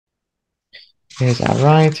Here's our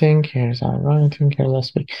writing. Here's our writing. Here, let's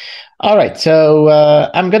speak. All right. So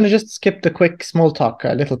I'm going to just skip the quick small talk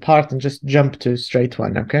little part and just jump to straight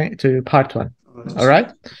one. Okay. To part one. All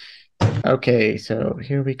right. Okay. So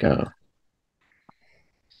here we go.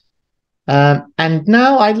 And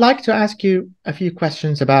now I'd like to ask you a few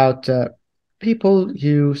questions about people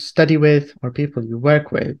you study with or people you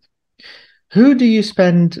work with. Who do you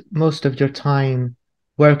spend most of your time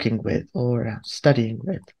working with or studying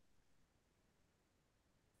with?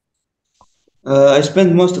 I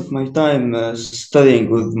spend most of my time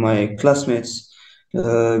studying with my classmates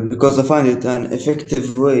because I find it an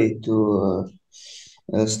effective way to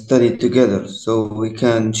study together so we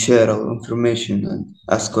can share our information and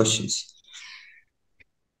ask questions.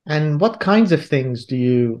 And what kinds of things do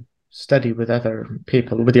you study with other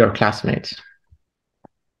people, with your classmates?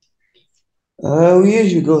 We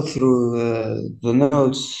usually go through the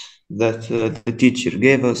notes that the teacher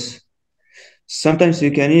gave us. Sometimes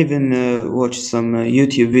we can even watch some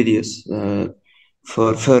YouTube videos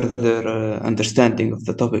for further understanding of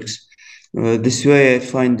the topics. This way, I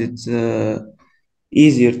find it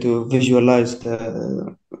easier to visualize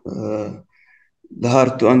the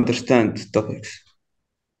hard to understand topics.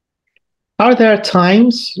 Are there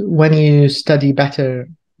times when you study better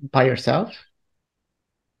by yourself?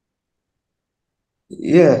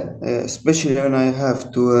 Yeah, especially when I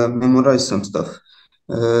have to memorize some stuff.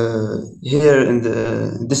 Here in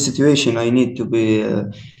this situation, I need to be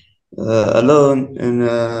alone in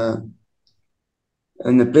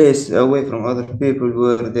a place away from other people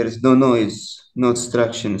where there is no noise, no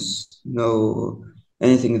distractions, no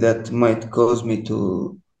anything that might cause me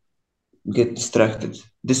to get distracted.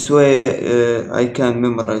 This way, I can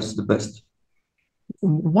memorize the best.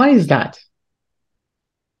 Why is that?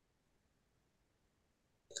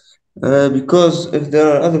 Because if there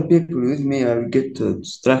are other people with me, I will get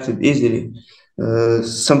distracted easily.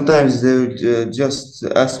 Sometimes they will just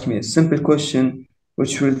ask me a simple question,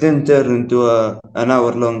 which will then turn into an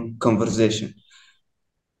hour-long conversation.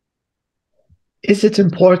 Is it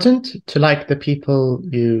important to like the people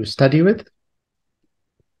you study with?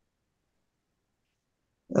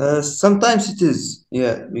 Sometimes it is,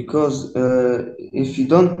 yeah, because if you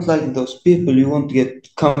don't like those people, you won't get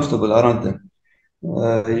comfortable around them.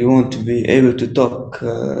 You want to be able to talk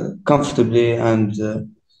comfortably, and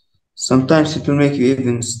sometimes it will make you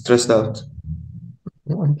even stressed out.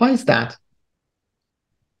 Why is that?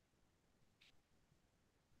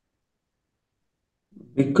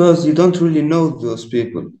 Because you don't really know those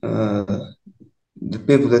people. The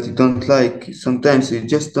people that you don't like, sometimes you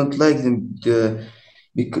just don't like them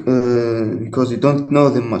because you don't know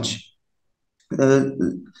them much. Uh,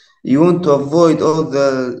 you want to avoid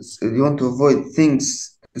you want to avoid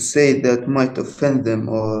things to say that might offend them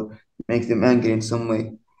or make them angry in some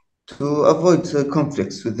way to avoid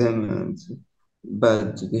conflicts with them and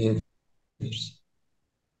bad behaviors.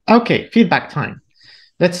 Okay, feedback time.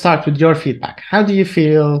 Let's start with your feedback. How do you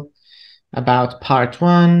feel about part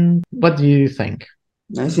one? What do you think?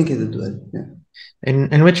 I think I did well. Yeah.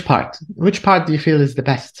 In which part? Which part do you feel is the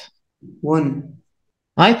best? One.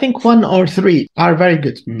 I think 1 or 3 are very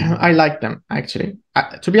good. I like them actually.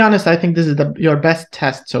 To be honest, I think this is your best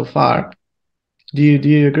test so far. Do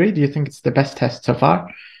you agree? Do you think it's the best test so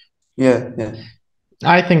far? Yeah, yeah.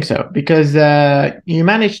 I think so because you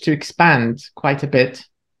managed to expand quite a bit,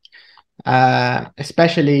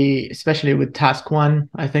 especially with task one.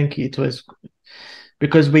 I think it was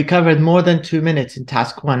because we covered more than 2 minutes in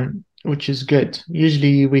task one, which is good.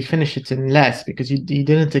 Usually we finish it in less because you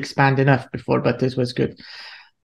didn't expand enough before, but this was good.